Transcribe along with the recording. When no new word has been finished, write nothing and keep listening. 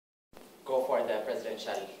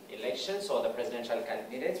presidential election. So the presidential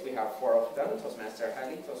candidates, we have 4 of them: Toastmaster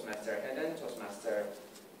Ali, Toastmaster Helen, Toastmaster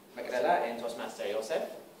Magdala, and Toastmaster Joseph.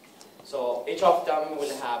 So each of them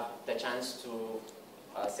will have the chance to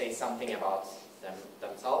say something about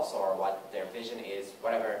themselves or what their vision is,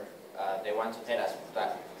 whatever they want to tell us.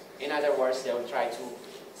 But in other words, they will try to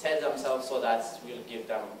sell themselves so that we'll give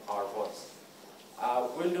them our votes.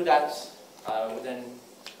 We'll do that within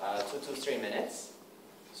 2 to 3 minutes.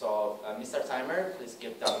 So Mr. Timer, please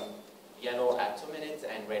give them yellow at 2 minutes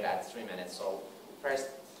and red at 3 minutes. So first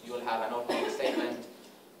you will have an opening statement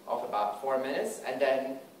of about 4 minutes, and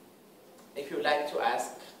then if you'd like to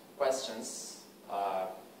ask questions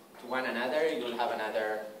to one another, you'll have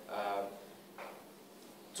another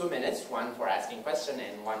 2 minutes, one for asking question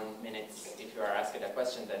and 1 minute if you are asking a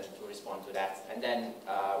question then to respond to that. And then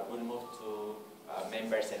we'll move to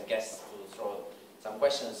members and guests to throw some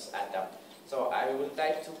questions at them. So I would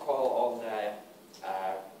like to call all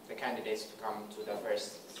the candidates to come to the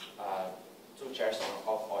first 2 chairs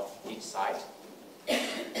of each side.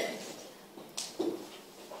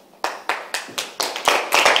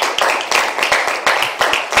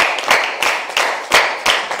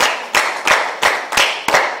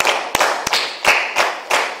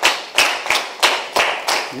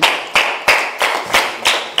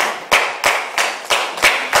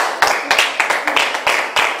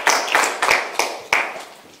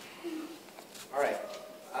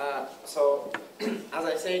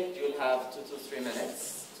 You'll have 2 to 3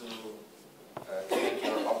 minutes to make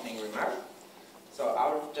your opening remark. So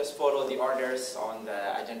I'll just follow the orders on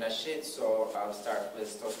the agenda sheet. So I'll start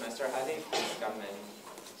with Toastmaster Hadi. Please come and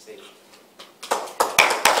sit.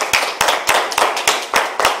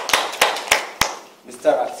 Mr.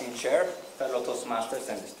 Acting Chair, fellow Toastmasters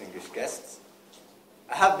and distinguished guests,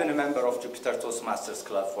 I have been a member of Jupiter Toastmasters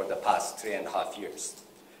Club for the past 3.5 years.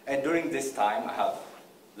 And during this time, I have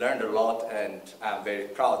learned a lot, and I'm very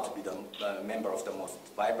proud to be the member of the most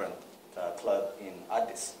vibrant club in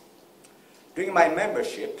Addis. During my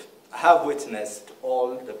membership, I have witnessed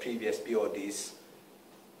all the previous BODs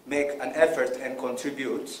make an effort and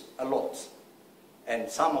contribute a lot. And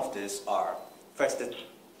some of these are, first,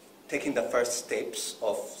 taking the first steps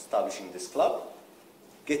of establishing this club,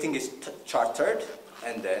 getting it chartered,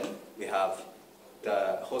 and then we have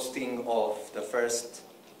the hosting of the first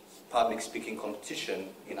public speaking competition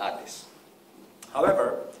in Addis.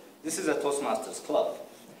 However, this is a Toastmasters club,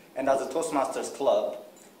 and as a Toastmasters club,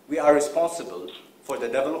 we are responsible for the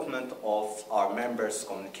development of our members'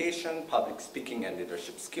 communication, public speaking, and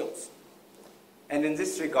leadership skills. And in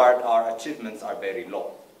this regard, our achievements are very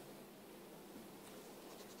low.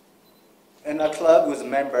 In a club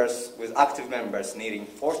with active members nearing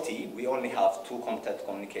 40, we only have 2 competent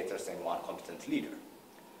communicators and 1 competent leader.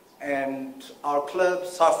 And our club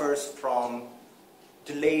suffers from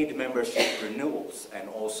delayed membership renewals, and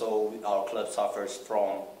also our club suffers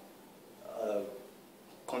from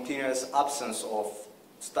continuous absence of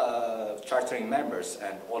chartering members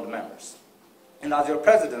and old members. And as your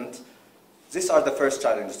president, these are the first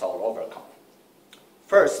challenges I will overcome.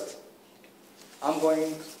 First, I'm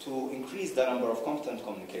going to increase the number of competent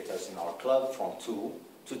communicators in our club from 2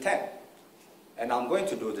 to 10. And I'm going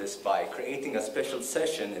to do this by creating a special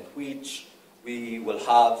session in which we will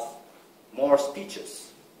have more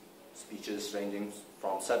speeches ranging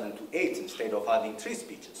from 7 to 8 instead of having 3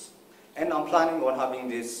 speeches. And I'm planning on having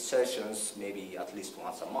these sessions maybe at least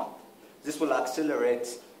once a month. This will accelerate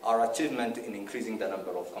our achievement in increasing the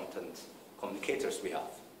number of competent communicators we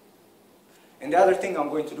have. And the other thing I'm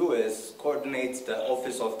going to do is coordinate the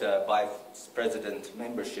office of the Vice President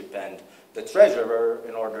membership and the Treasurer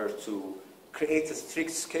in order to create a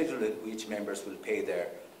strict schedule in which members will pay their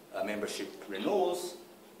membership renewals.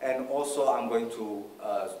 And also I'm going to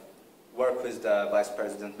work with the Vice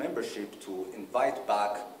President membership to invite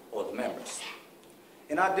back old members.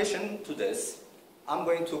 In addition to this, I'm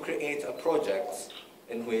going to create a project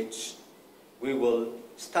in which we will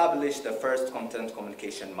establish the first competent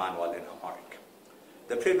communication manual in Amharic.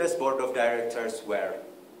 The previous board of directors were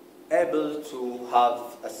able to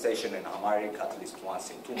have a session in Amharic at least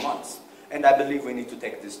once in 2 months. And I believe we need to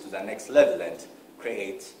take this to the next level and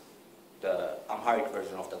create the Amharic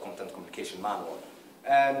version of the content communication manual.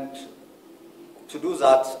 And to do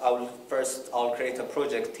that, I'll create a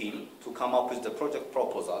project team to come up with the project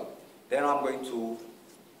proposal. Then I'm going to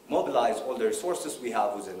mobilize all the resources we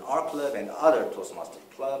have within our club and other Toastmaster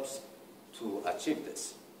clubs to achieve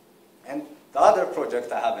this. And the other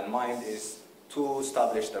project I have in mind is to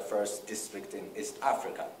establish the first district in East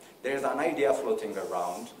Africa. There is an idea floating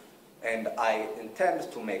around, and I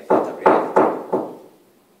intend to make that a reality.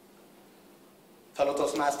 Fellow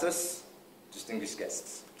Toastmasters, distinguished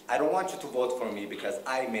guests, I don't want you to vote for me because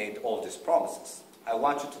I made all these promises. I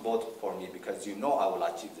want you to vote for me because you know I will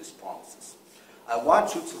achieve these promises. I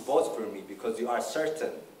want you to vote for me because you are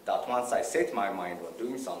certain that once I set my mind on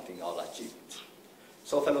doing something, I'll achieve it.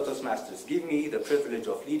 So, fellow Toastmasters, give me the privilege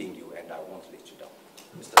of leading you, and I won't let you down.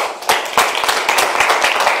 Mr.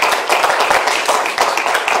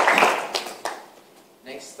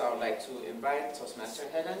 Next, I would like to invite Toastmaster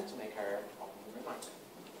Helen to make her opening remark.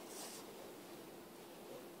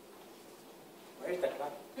 Where is the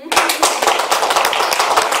clap?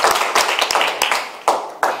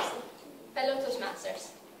 Fellow Toastmasters,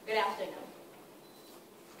 good afternoon.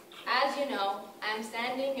 As you know, I'm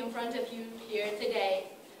standing in front of you here today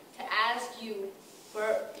to ask you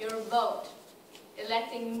for your vote,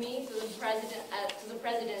 electing me to the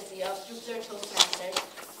presidency of Jupiter Toastmasters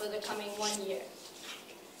for the coming 1 year.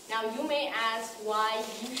 Now, you may ask why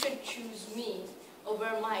you should choose me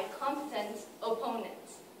over my competent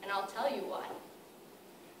opponents, and I'll tell you why.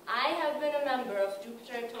 I have been a member of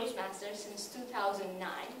Jupiter Toastmasters since 2009,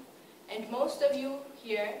 and most of you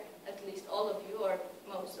here, at least all of you, or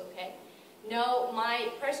most, okay, know my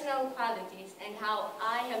personal qualities and how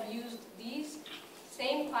I have used these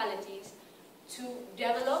same qualities to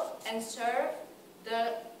develop and serve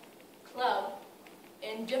the club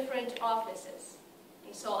in different offices.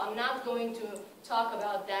 And so I'm not going to talk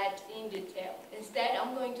about that in detail. Instead,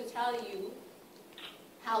 I'm going to tell you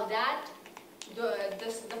how that,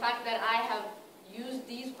 the fact that I have used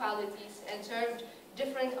these qualities and served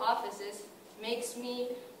different offices makes me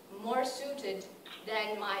more suited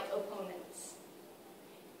than my opponents.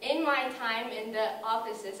 In my time in the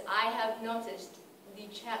offices, I have noticed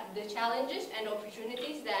the challenges and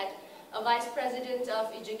opportunities that a vice president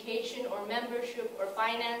of education or membership or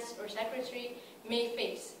finance or secretary may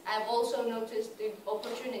face. I've also noticed the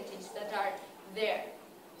opportunities that are there.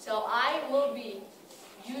 So I will be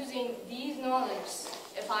using these knowledge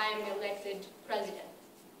if I am elected president.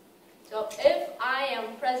 So if I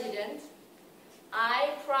am president, I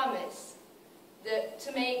promise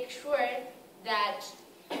to make sure that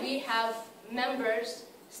we have members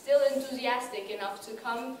still enthusiastic enough to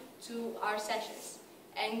come to our sessions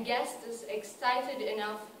and guests excited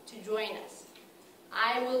enough to join us.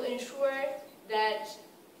 I will ensure that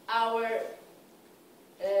our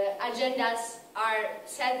agendas are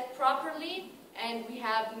set properly and we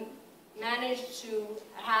have managed to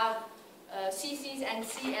have CCs and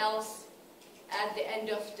CLs at the end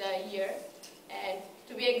of the year. And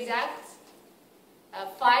to be exact,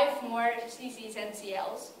 5 more CCs and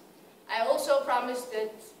CLs. I also promise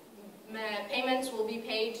that payments will be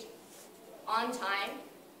paid on time,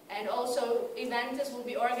 and also events will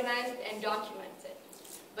be organized and documented.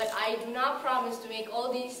 But I do not promise to make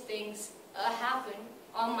all these things happen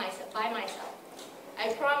by myself.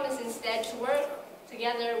 I promise instead to work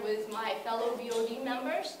together with my fellow BOD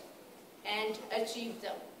members and achieve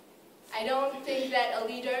them. I don't think that a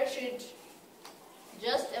leader should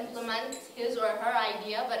just implement his or her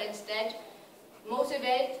idea, but instead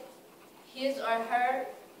motivate his or her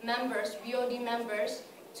members, BOD members,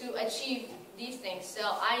 to achieve these things. So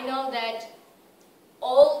I know that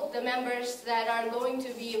all the members that are going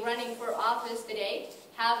to be running for office today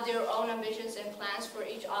have their own ambitions and plans for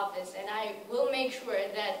each office, and I will make sure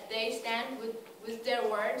that they stand with their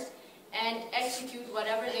words and execute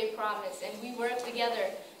whatever they promise. And we work together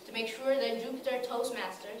to make sure that Jupiter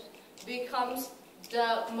Toastmasters becomes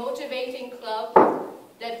the motivating club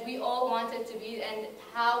that we all want it to be and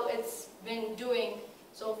how it's been doing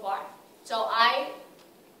so far. So I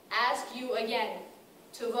ask you again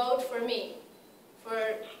to vote for me,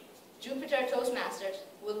 for Jupiter Toastmasters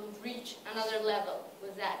will reach another level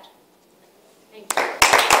with that. Thank you.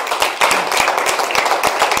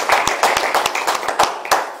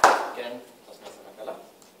 Again, Toastmaster Makala.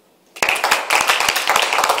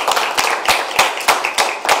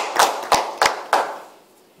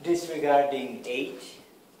 Disregarding age,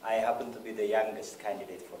 I happen to be the youngest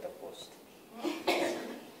candidate for the post.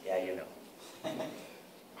 Yeah, you know.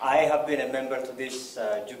 I have been a member to this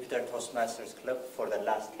Jupiter Toastmasters Club for the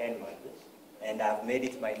last 10 months, and I've made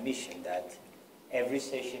it my mission that every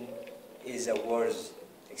session is a worth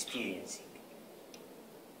experiencing.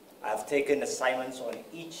 I've taken assignments on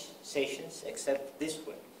each session except this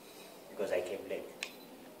one, because I came late.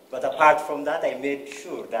 But apart from that, I made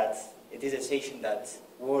sure that it is a session that's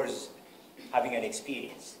worth having an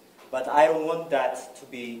experience. But I don't want that to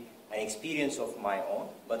be an experience of my own,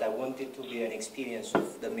 but I want it to be an experience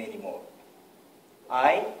of the many more.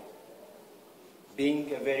 I,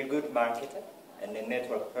 being a very good marketer and a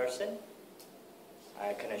network person,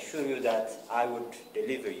 I can assure you that I would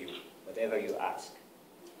deliver you whatever you ask.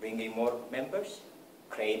 bringing more members,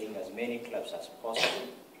 creating as many clubs as possible.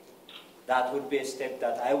 That would be a step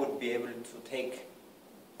that I would be able to take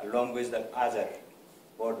along with the other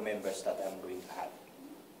board members that I'm going to have.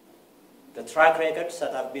 The track records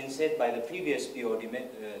that have been set by the previous BOD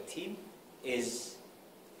team is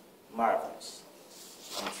marvelous.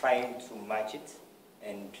 I'm trying to match it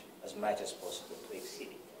and as much as possible to exceed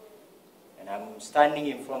it. And I'm standing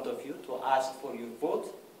in front of you to ask for your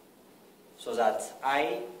vote so that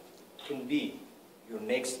I can be your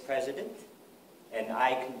next president and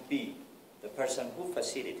I can be the person who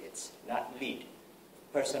facilitates, not lead,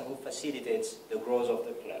 the person who facilitates the growth of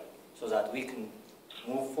the club so that we can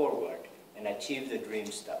move forward and achieve the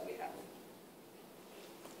dreams that we have.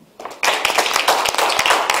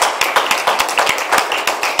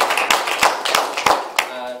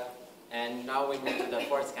 And now we move to the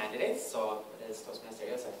fourth candidate, so it is Toastmaster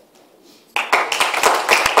Yosef.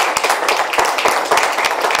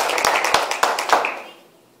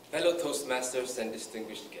 Fellow Toastmasters and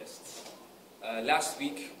distinguished guests. Last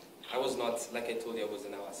week, I was not, like I told you, I was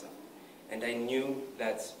in Awasa. And I knew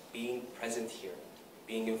that being present here,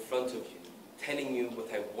 being in front of you, telling you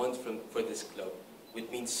what I want for this club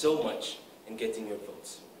would mean so much in getting your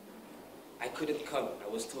votes. I couldn't come. I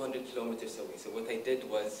was 200 kilometers away. So what I did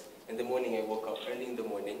was, in the morning, I woke up early in the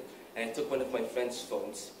morning, and I took one of my friend's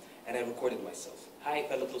phones, and I recorded myself. Hi,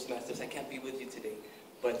 fellow Toastmasters, I can't be with you today,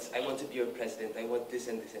 but I want to be your president. I want this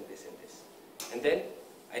and this and this and this. And then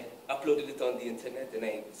I uploaded it on the internet, and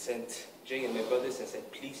I sent Jay and my brothers and said,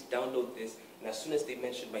 please download this, and as soon as they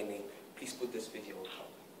mentioned my name, please put this video on top.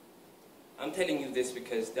 I'm telling you this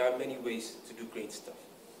because there are many ways to do great stuff.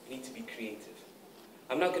 You need to be creative.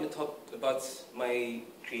 I'm not going to talk about my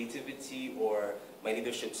creativity or my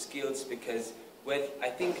leadership skills because, well, I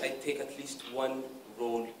think I take at least one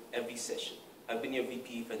role every session. I've been your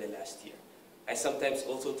VP for the last year. I sometimes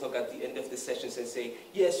also talk at the end of the sessions and say,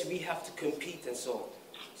 yes, we have to compete and so on.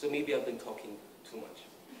 So maybe I've been talking too much.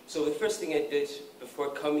 So the first thing I did before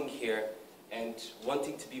coming here and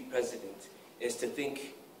wanting to be president is to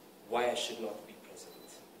think why I should not be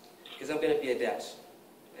president. Because I'm going to be a dad,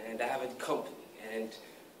 and I have a company, and,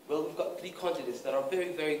 well, we've got 3 candidates that are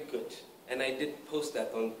very, very good. And I did post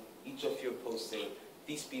that on each of your posts saying,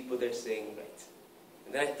 these people, they're saying right.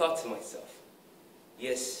 And then I thought to myself,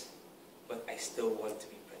 yes, but I still want to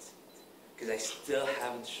be president. Because I still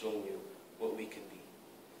haven't shown you what we can be.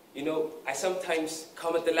 You know, I sometimes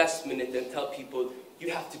come at the last minute and tell people,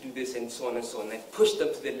 you have to do this and so on and so on. And I push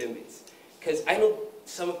them to the limits. Because I know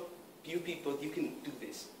some of you people, you can do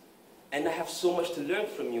this. And I have so much to learn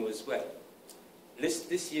from you as well.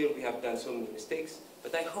 This year we have done so many mistakes,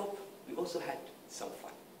 but I hope we also had some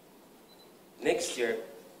fun. Next year,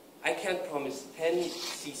 I can't promise 10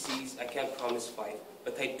 CCs, I can't promise 5,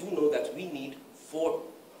 but I do know that we need 4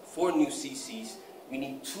 new CCs, we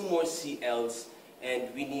need 2 more CLs,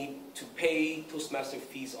 and we need to pay Toastmaster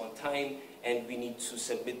fees on time, and we need to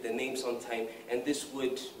submit the names on time, and this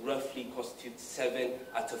would roughly constitute 7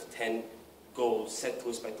 out of 10 goals set to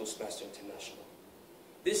us by Toastmaster International.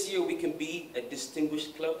 This year we can be a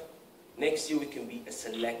distinguished club. Next year we can be a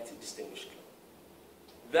select distinguished club.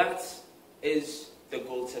 That is the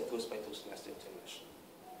goal set to us by Toastmaster International.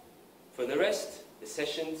 For the rest, the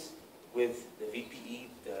sessions with the VPE,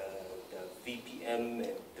 the VPM, and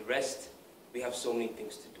the rest, we have so many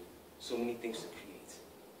things to do, so many things to create.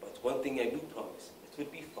 But one thing I do promise, it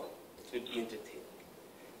would be fun, it would be entertaining.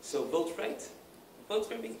 So vote right, vote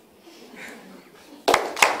for me.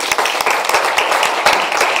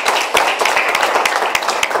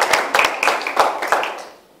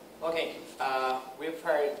 Okay, we've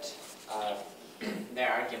heard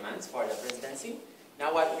their arguments for the presidency.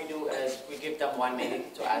 Now what we do is we give them 1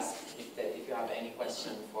 minute to ask if you have any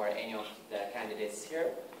question for any of the candidates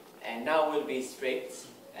here. And now we'll be strict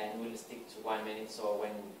and we'll stick to 1 minute, so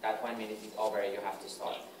when that 1 minute is over, you have to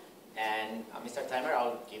stop. And Mr. Timer,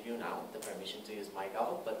 I'll give you now the permission to use my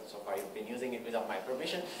gavel, but so far you've been using it without my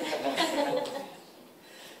permission.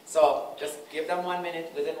 So just give them 1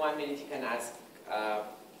 minute. Within 1 minute you can ask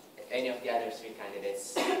any of the other 3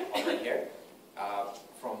 candidates over here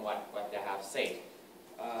from what they have said.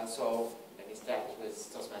 So let me start with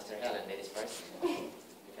Toastmaster Helen, ladies first. If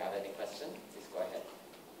you have any question, please go ahead.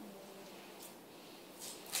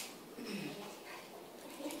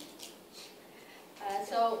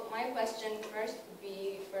 So my question first would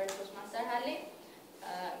be for Toastmaster Hali.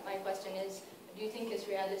 My question is, do you think it's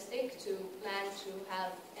realistic to plan to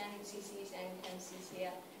have 10 CCs and 10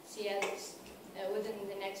 CLs within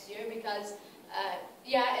the next year? Because,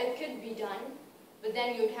 yeah, it could be done, but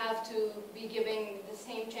then you'd have to be giving the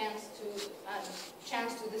same chance to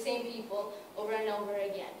the same people over and over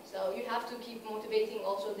again. So you have to keep motivating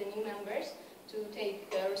also the new members to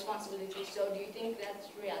take responsibility. So do you think that's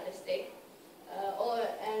realistic?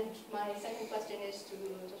 And my second question is to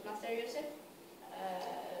Toastmaster Yosef.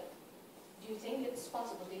 Do you think it's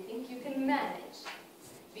possible? Do you think you can manage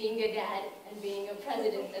being a dad and being a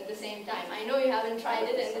president at the same time? I know you haven't tried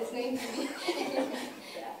it, and it's going to be...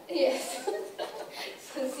 Yes.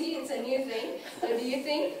 So see, it's a new thing. So do you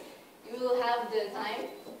think you will have the time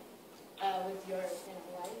with your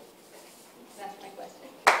wife? That's my question.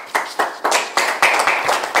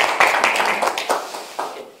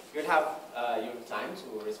 Okay. You'll have your time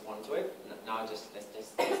to respond to it. Now let's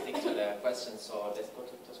just stick to the question. So let's go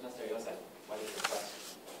to Toastmaster Yosef. What is your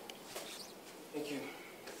question? Thank you.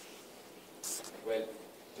 Well,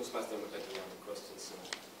 Toastmaster Makati, I have a question, so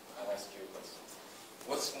I'll ask you a question.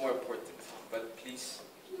 What's more important? But please,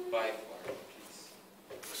 by far, please,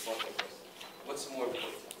 respond to the question. What's more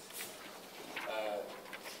important?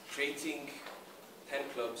 Creating 10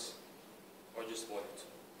 clubs or just 1 or 2?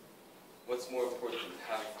 What's more important?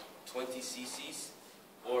 Have 20 CCs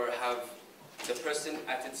or have the person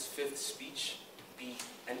at its 5th speech be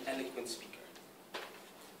an eloquent speaker?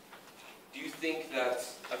 Do you think that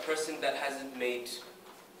a person that hasn't made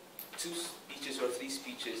 2 speeches or 3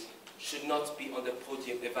 speeches should not be on the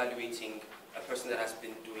podium evaluating a person that has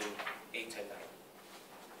been doing 8 and 9?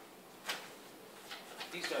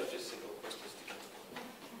 These are just simple questions to get.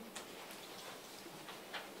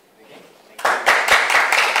 Okay, thank you.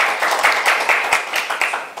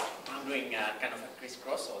 I'm doing kind of a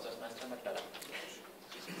crisscross, so Toastmaster Makati.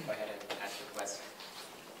 Go ahead and ask your question.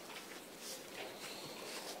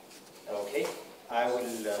 Okay, I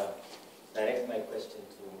will direct my question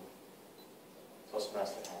to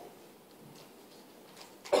Toastmaster Hari.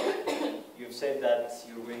 You've said that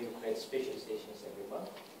you're going to create special stations every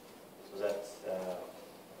month, so that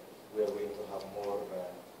we are going to have more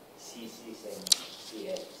CCs and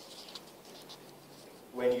CLs.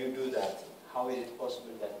 When you do that, how is it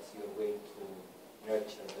possible that you're going to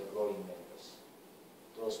nurture the growing members,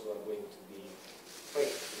 those who are going to be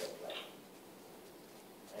faithful to the club?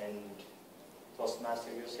 And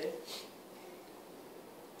Toastmaster Yosef,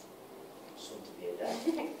 soon to be a dad.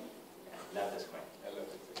 Yeah, love this one. I love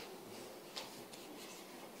it.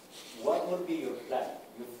 What would be your plan?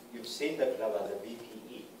 You've seen the club as a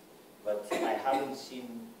VPE, but I haven't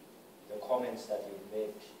seen the comments that you've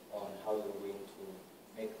made on how you're going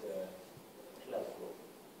to make the club grow.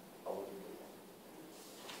 How would you do that?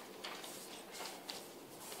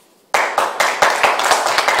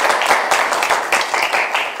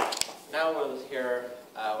 Now we'll hear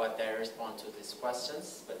what they respond to these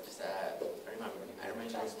questions, but just remember, I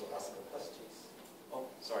remind you to ask the questions. Oh,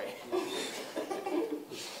 sorry.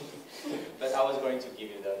 But I was going to give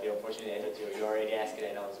you the opportunity. I thought you already asked it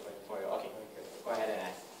and I was going for you. Okay, go ahead and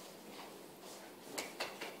ask.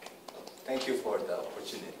 Thank you for the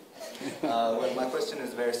opportunity. Well, my question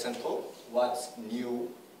is very simple. What new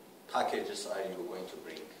packages are you going to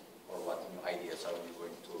bring? Or what new ideas are you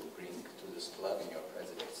going to bring to this club in your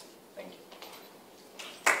presidency? Thank you.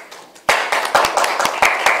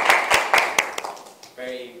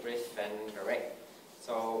 Very brief and direct.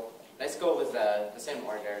 So let's go with the same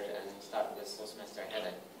order and start with Toastmaster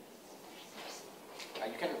Helen.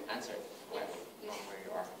 You can answer from where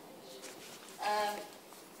you are.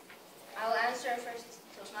 I'll answer first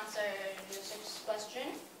Toastmaster Yosef's question.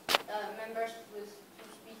 Members with 2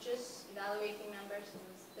 speeches, evaluating members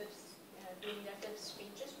with doing their 5th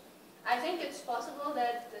speeches. I think it's possible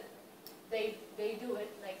that they do it,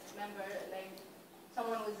 like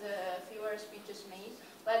someone with fewer speeches made,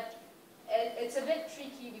 but it's a bit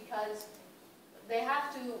tricky because they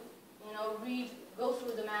have to, go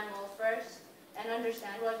through the manual first and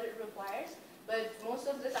understand what it requires. But most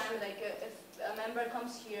of the time, if a member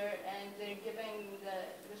comes here and they're giving the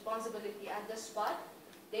responsibility at the spot,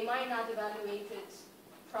 they might not evaluate it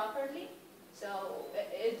properly. So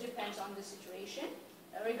it depends on the situation.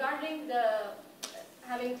 Regarding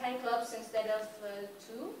having 10 clubs instead of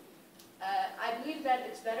 2, I believe that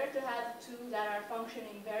it's better to have 2 that are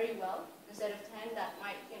functioning very well instead of 10 that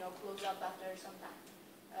might, close up after some time.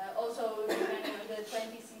 Also, depending on the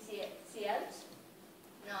 20 CCLs.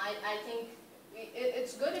 No, I think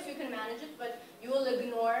it's good if you can manage it, but you will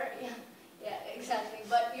ignore, yeah, exactly.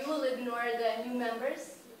 But you will ignore the new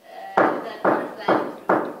members that aren't planning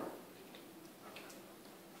to.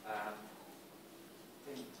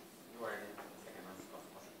 You are in the second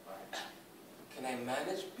one. Can I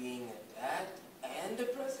manage being a dad and a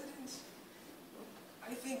president?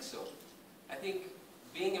 I think so. I think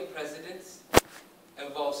being a president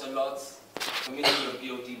involves a lot community of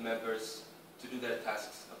BOD members to do their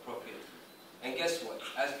tasks appropriately. And guess what?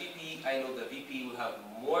 As VP, I know the VP will have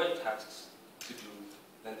more tasks to do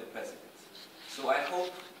than the president. So I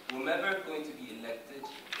hope whomever going to be elected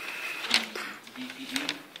to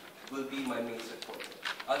VPE will be my main supporter.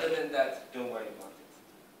 Other than that, don't worry about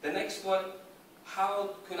it. The next one,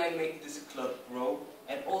 how can I make this club grow?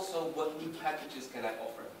 And also, what new packages can I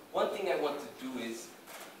offer? One thing I want to do is,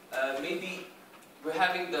 maybe we're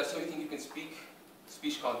having the So You Think You Can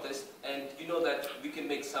speech contest, and you know that we can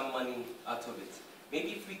make some money out of it.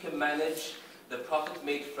 Maybe if we can manage the profit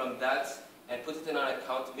made from that and put it in our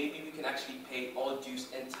account, maybe we can actually pay all dues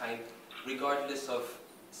in time, regardless of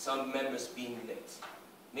some members being late.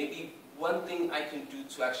 Maybe one thing I can do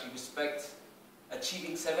to actually respect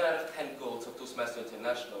achieving 7 out of 10 goals of Toastmaster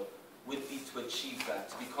International would be to achieve that,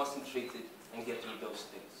 to be concentrated and get through those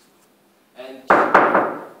things. And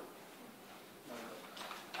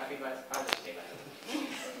Happy Father's Day,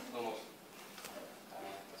 almost.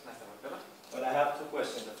 Well, I have two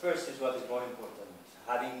questions. The first is what is more important,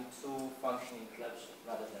 having 2 functioning clubs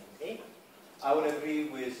rather than 8. I would agree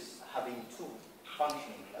with having 2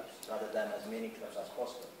 functioning clubs rather than as many clubs as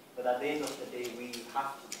possible. But at the end of the day, we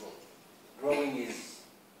have to grow. Growing is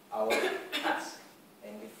our task.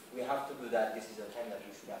 And if we have to do that, this is the time that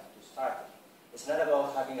we should have to start it. It's not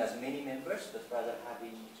about having as many members, but rather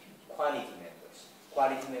having quality members.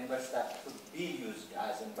 Quality members that could be used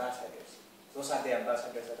as ambassadors. Those are the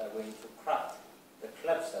ambassadors that are going to craft the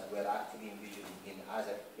clubs that we're actively envisioning in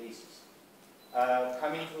other places.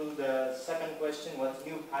 Coming to the second question, what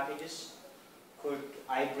new packages could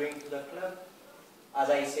I bring to the club? As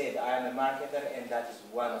I said, I am a marketer, and that is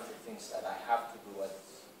one of the things that I have to do as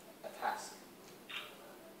a task.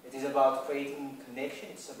 It is about creating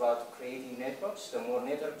connections, it's about creating networks. The more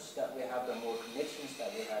networks that we have, the more connections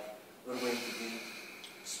that we have, we're going to be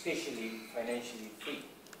especially financially free.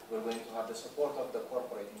 We're going to have the support of the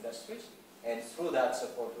corporate industries, and through that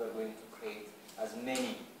support, we're going to create as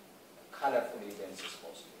many colorful events as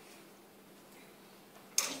possible.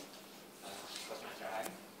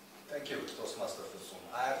 Thank you, Toastmaster Fusun.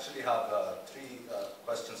 I actually have 3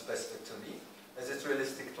 questions specific to me. Is it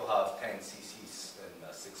realistic to have 10 CCs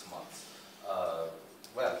in 6 months?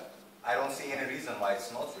 Well, I don't see any reason why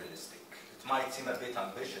it's not realistic. It might seem a bit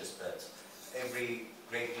ambitious, but every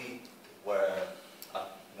great league were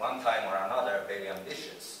at one time or another very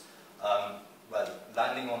ambitious. Well,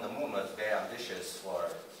 landing on the moon was very ambitious for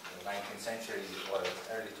the 19th century or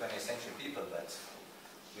early 20th century people, but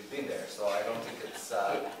we've been there. So I don't think it's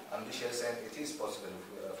ambitious, and it is possible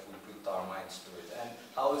if we put our minds to it. And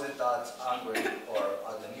how is it that Angry or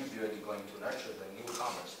the new BOD going to nurture the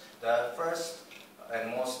newcomers? The first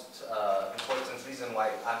and most important reason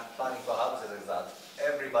why I'm planning to have this is that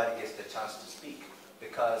everybody gets the chance to speak,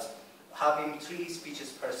 because having 3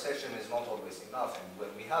 speeches per session is not always enough. And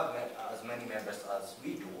when we have as many members as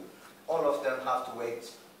we do, all of them have to wait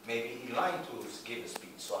maybe in line to give a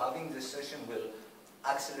speech. So having this session will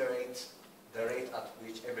accelerate the rate at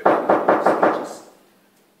which everybody gives speeches.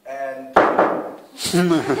 And I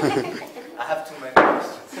have too many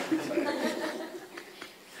questions.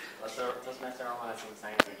 Toastmaster Yohannes in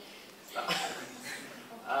science.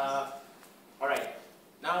 All right,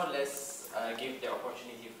 now let's give the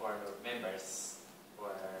opportunity for members,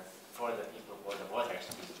 for the people, for the voters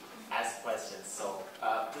to ask questions. So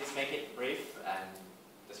please make it brief and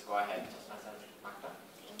just go ahead, Toastmaster Magda.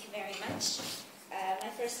 Thank you very much. My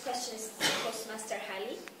first question is to Toastmaster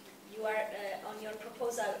Hali. You are on your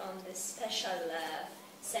proposal on this special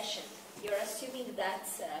session. You're assuming that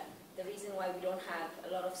the reason why we don't have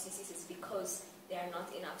a lot of CCs is because there are not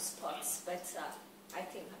enough spots. But I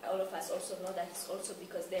think all of us also know that it's also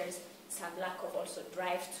because there's some lack of also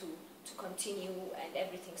drive to continue and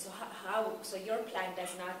everything. So so your plan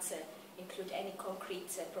does not include any concrete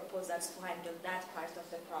proposals to handle that part of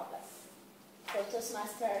the problem. For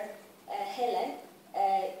Toastmaster Helen,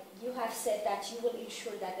 you have said that you will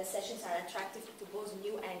ensure that the sessions are attractive to both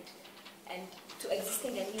new and to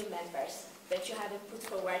existing and new members, but you haven't put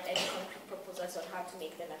forward any concrete proposals on how to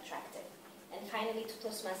make them attractive. And finally, to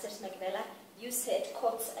Toastmasters Magdala, you said,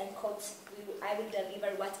 quotes and quotes, I will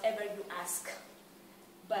deliver whatever you ask.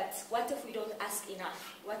 But what if we don't ask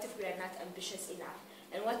enough? What if we are not ambitious enough?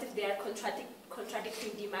 And what if they are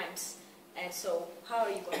contradicting demands? And so, how are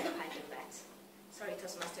you going to handle that? Sorry,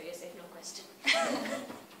 Toastmaster Yosef, no question.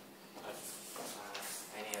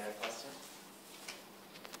 Any other question?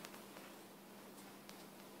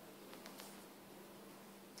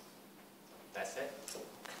 That's it?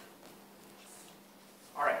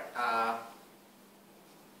 All right.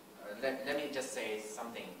 Let me just say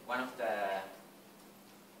something. One of the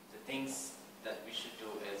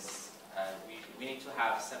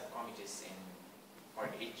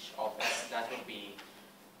each office. That would be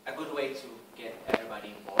a good way to get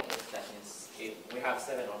everybody involved. That means if we have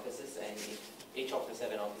 7 offices, and if each of the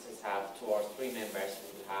 7 offices have 2 or 3 members,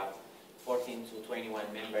 we will have 14 to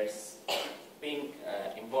 21 members being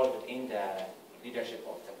involved in the leadership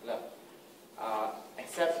of the club.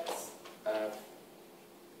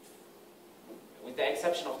 With the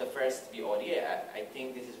exception of the first BOD, I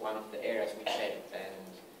think this is one of the areas we failed.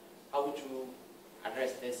 And how would you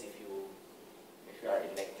address this if you are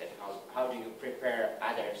elected? How do you prepare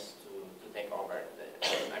others to take over?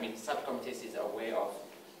 I mean, subcommittees is a way of,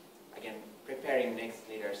 again, preparing next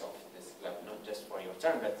leaders of this club, not just for your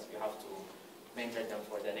term, but you have to mentor them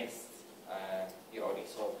for the next BOD.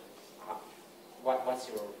 So what's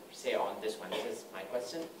your say on this one? This is my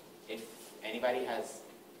question. If anybody has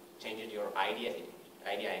changed your idea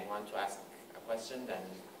and want to ask a question, then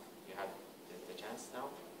you have the chance now.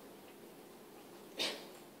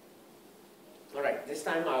 All right, this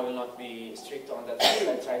time I will not be strict on the time.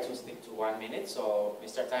 I'll try to stick to 1 minute. So,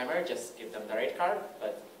 Mr. Timer, just give them the red card,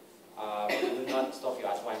 but we will not stop you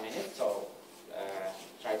at 1 minute. So,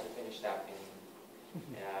 try to finish that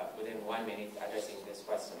within 1 minute addressing these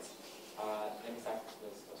questions. Let me start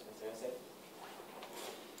with Mr. Yosef.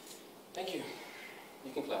 Thank you.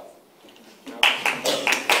 You can clap. I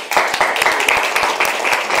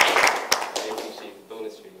appreciate the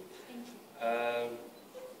bonus for you.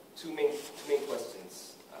 Two main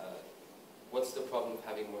questions. What's the problem of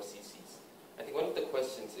having more CCs? I think one of the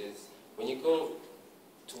questions is, when you go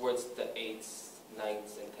towards the 8th,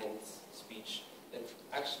 9th, and 10th speech, it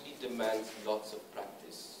actually demands lots of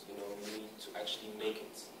practice. You need to actually make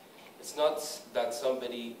it. It's not that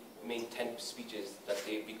somebody made 10 speeches that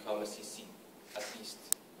they become a CC. At least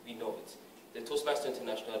we know it. The Toastmaster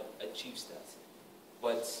International achieves that.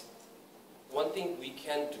 But one thing we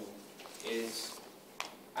can do is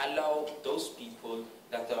allow those people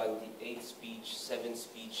that are on the 8th speech, 7th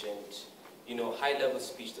speech, and high-level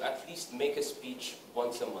speech to at least make a speech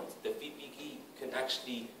once a month. The VPK can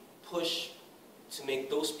actually push to make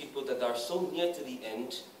those people that are so near to the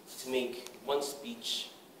end to make one speech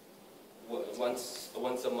once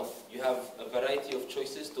a month. You have a variety of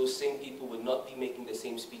choices. Those same people will not be making the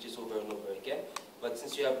same speeches over and over again. But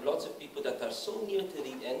since you have lots of people that are so near to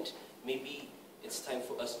the end, maybe it's time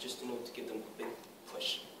for us just to give them a big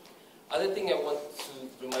push. Other thing I want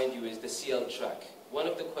to remind you is the CL track. One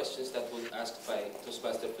of the questions that was asked by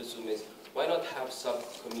Toastmaster Presume is, why not have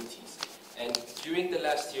subcommittees? And during the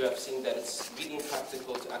last year, I've seen that it's really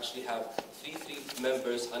impractical to actually have 3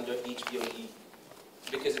 members under each BOD,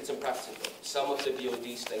 because it's impractical. Some of the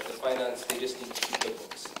BODs, like the finance, they just need to keep the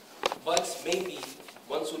books. But maybe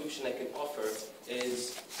one solution I can offer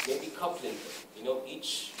is maybe coupling them.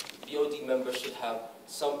 Each BOD member should have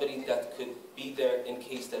somebody that could be there in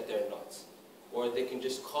case that they're not. Or they can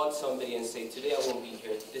just call somebody and say, today I won't be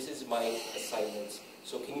here, this is my assignment,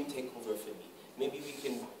 so can you take over for me? Maybe we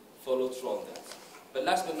can follow through on that. But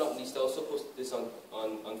last but not least, I also posted this on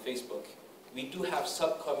Facebook. We do have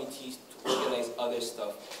subcommittees to organize other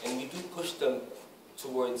stuff, and we do push them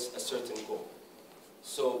towards a certain goal.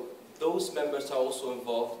 So those members are also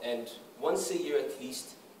involved, and once a year at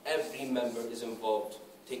least, every member is involved,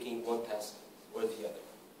 taking one task or the other.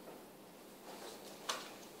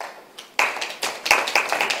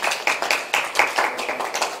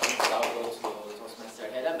 I'll go to Toastmaster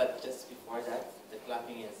Helen, but just before that, the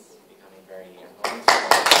clapping is becoming very annoying.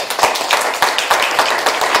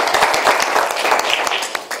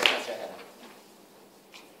 Toastmaster Helen.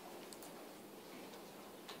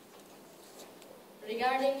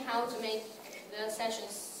 Regarding how to make the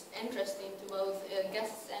sessions interesting to both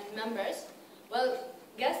guests and members, well,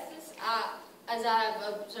 guests, as I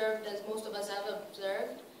have observed, as most of us have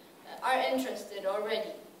observed, are interested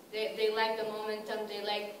already. They like the momentum, they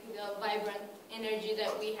like the vibrant energy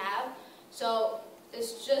that we have. So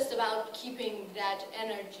it's just about keeping that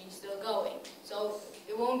energy still going. So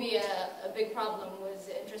it won't be a big problem with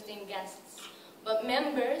interesting guests. But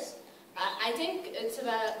members, I think it's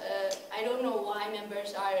about, I don't know why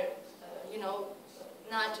members are,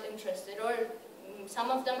 not interested, or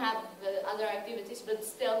some of them have other activities, but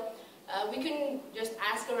still, we can just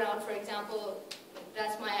ask around. For example,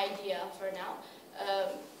 that's my idea for now.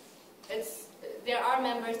 There are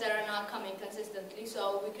members that are not coming consistently,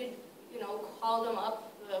 so we could, call them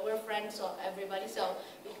up. We're friends of everybody, so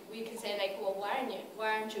we can say like, well,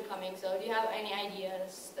 why aren't you coming? So do you have any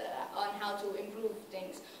ideas on how to improve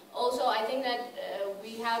things? Also, I think that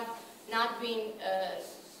we have not been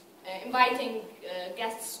inviting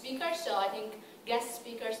guest speakers, so I think guest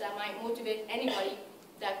speakers that might motivate anybody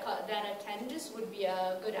that attends would be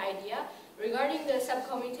a good idea. Regarding the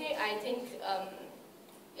subcommittee, I think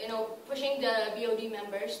pushing the BOD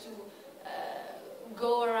members to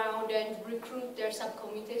go around and recruit their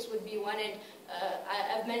subcommittees would be one. And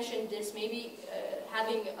I've mentioned this, maybe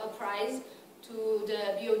having a prize to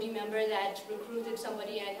the BOD member that recruited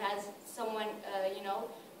somebody and has someone,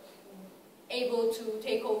 able to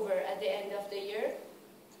take over at the end of the year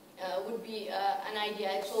would be an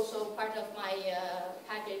idea. It's also part of my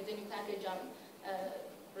package, the new package I'm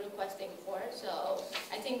requesting for. So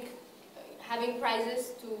I think having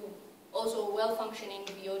prizes to also well-functioning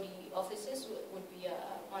BOD offices would be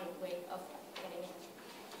one way of getting it.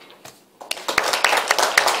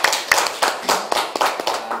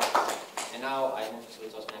 And now I move to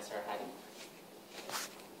Toastmaster Hadi.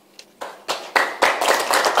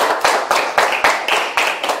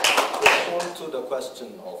 To the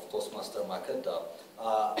question of Toastmaster Makeda,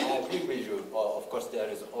 I agree with you. Of course, there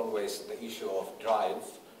is always the issue of drive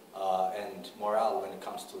and morale when it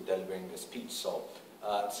comes to delivering a speech. So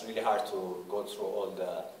it's really hard to go through all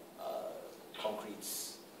the concrete,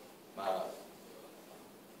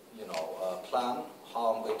 plan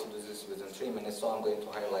how I'm going to do this within 3 minutes. So I'm going to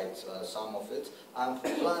highlight some of it. I'm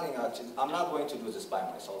not going to do this by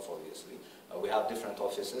myself, obviously. We have different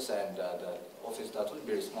offices, and the office that will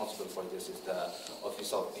be responsible for this is the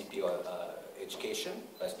Office of VP Education,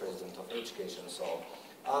 Vice President of Education. So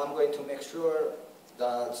I'm going to make sure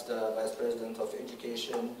that the Vice President of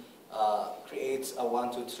Education creates a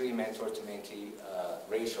 1-to-3 mentor to mentee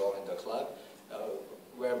ratio in the club,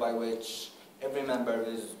 whereby which every member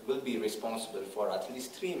will be responsible for at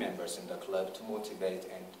least 3 members in the club to motivate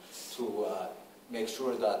and to make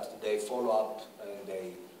sure that they follow up and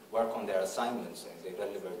they work on their assignments and they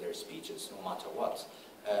deliver their speeches no matter what.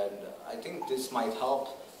 And I think this might help,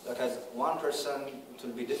 because one person, it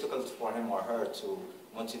will be difficult for him or her to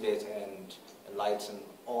motivate and enlighten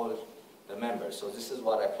all the members. So this is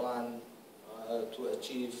what I plan to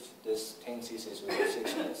achieve this 10 CCs within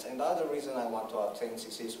 6 months. And the other reason I want to have 10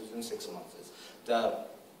 CCs within 6 months is the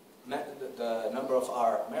number of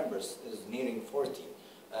our members is nearing 40.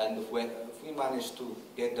 And if we manage to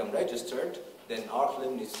get them registered, then our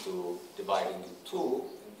club needs to divide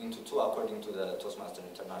into two according to the Toastmaster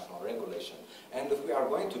International regulation. And if we are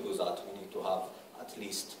going to do that, we need to have at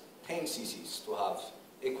least 10 CCs to have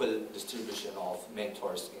equal distribution of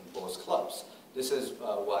mentors in both clubs. This is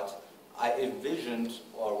what I envisioned,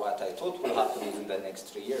 or what I thought will happen within the next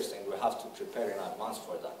 3 years, and we have to prepare in advance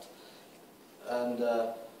for that. And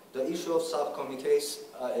the issue of subcommittees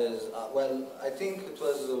is, well, I think it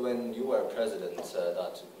was when you were president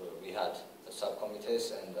that we had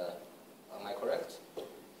subcommittees, and am I correct?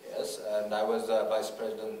 Yes, and I was vice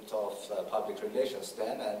president of public relations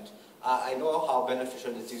then, and I know how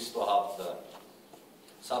beneficial it is to have the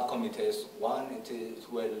subcommittees. One,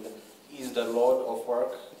 it will ease the load of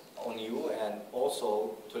work on you, and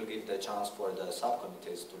also it will give the chance for the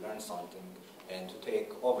subcommittees to learn something and to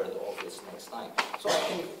take over the office next time. So I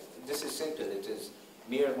think this is simple. It is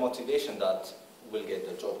mere motivation that will get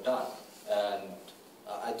the job done. And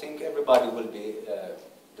I think everybody will be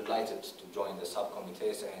delighted to join the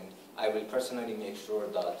subcommittees, and I will personally make sure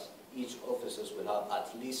that each offices will have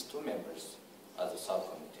at least 2 members as a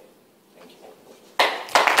subcommittee. Thank you.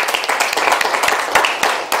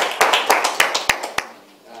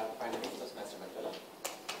 Finally, Toastmaster Makeda.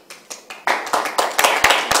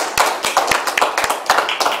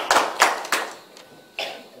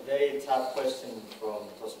 A very tough question from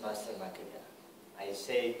Toastmaster Makeda. I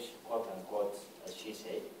said, quote unquote, as she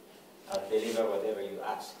said, I'll deliver whatever you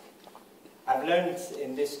ask. I've learned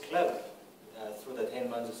in this club, through the 10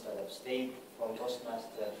 months that I've stayed, from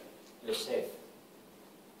Toastmaster Yosef,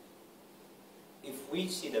 if we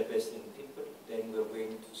see the best in people, then we're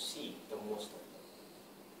going to see the most of them.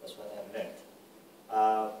 That's what I've learned.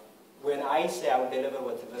 When I say I will deliver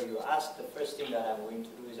whatever you ask, the first thing that I'm going to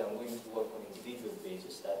do is I'm going to work on individual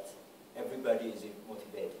basis, that everybody is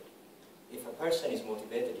motivated. If a person is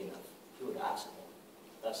motivated enough, he would ask more.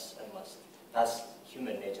 That's a must. That's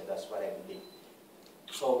human nature. That's what I believe.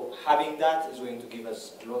 So having that is going to give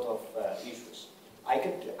us a lot of issues. I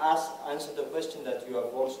could answer the question that you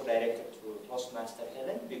have also directed to Toastmaster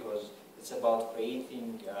Helen, because it's about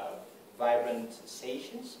creating vibrant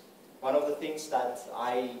sessions. One of the things that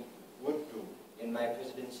I would do in my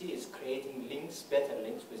presidency is creating links, better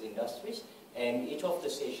links with industries, and each of the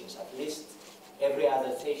sessions, at least every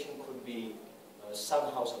other session, could be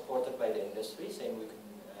somehow supported by the industries, and we can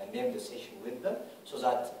name the session with them, so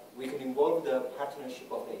that we can involve the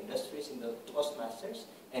partnership of the industries in the Toastmasters,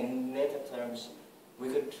 and in later terms, we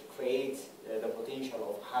could create the potential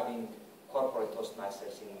of having corporate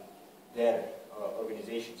Toastmasters in their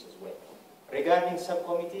organizations as well. Regarding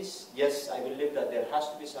subcommittees, yes, I believe that there has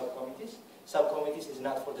to be subcommittees. Subcommittees is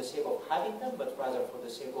not for the sake of having them, but rather for the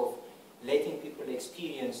sake of letting people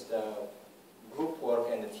experience the group work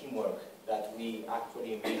and the teamwork that we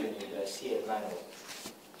actually envision in the CL manual.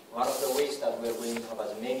 One of the ways that we're going to have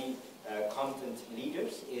as many content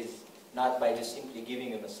leaders is not by just simply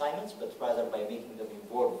giving them assignments, but rather by making them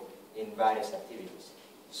involved in various activities.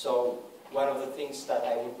 So one of the things that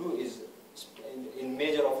I would do is, in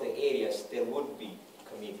major of the areas, there would be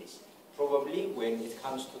committees. Probably when it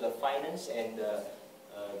comes to the finance and the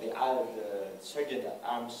sergeant at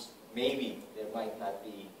arms, maybe there might not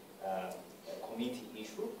be a committee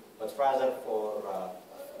issue, but rather for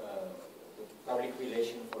the public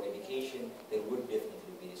relation, for education, there would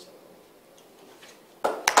definitely be a subcommittee.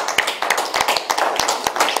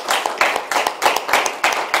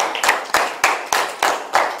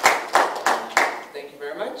 Thank you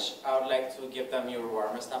very much. I would like to give them your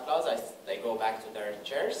warmest applause as they go back to their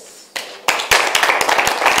chairs.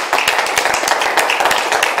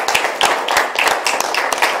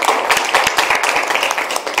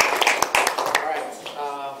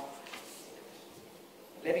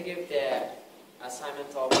 Let me give the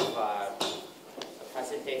assignment of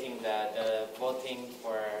facilitating the voting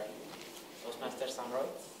for Toastmaster Samroid.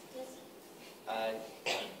 Yes.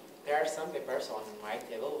 There are some papers on my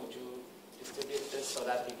table. Would you distribute this so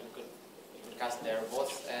that people could cast their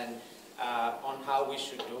votes? And on how we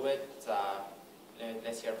should do it,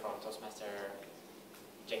 let's hear from Toastmaster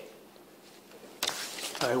Jake.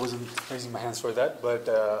 I wasn't raising my hands for that, but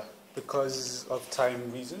because of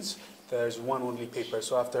time reasons, there's one only paper.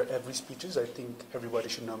 So after every speeches, I think everybody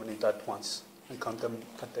should nominate at once and count them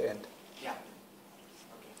at the end. Yeah.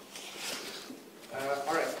 Okay.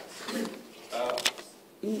 All right.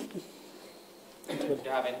 Do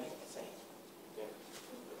you have anything to say? Yeah.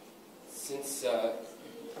 Since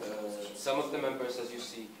some of the members, as you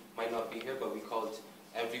see, might not be here, but we called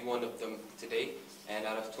every one of them today, and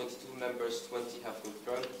out of 22 members, 20 have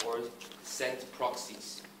confirmed or sent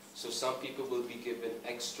proxies. So some people will be given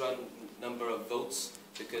extra number of votes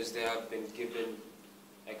because they have been given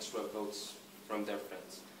extra votes from their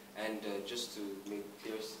friends. And just to make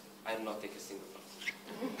clear, I did not take a single vote.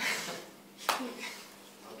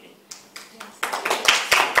 Okay.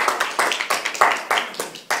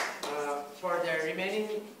 For the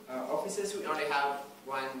remaining offices, we only have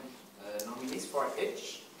one nominees for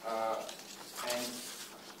each. And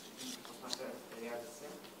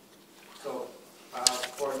so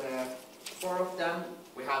for the four of them,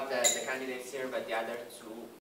 we have the candidates here, but the other two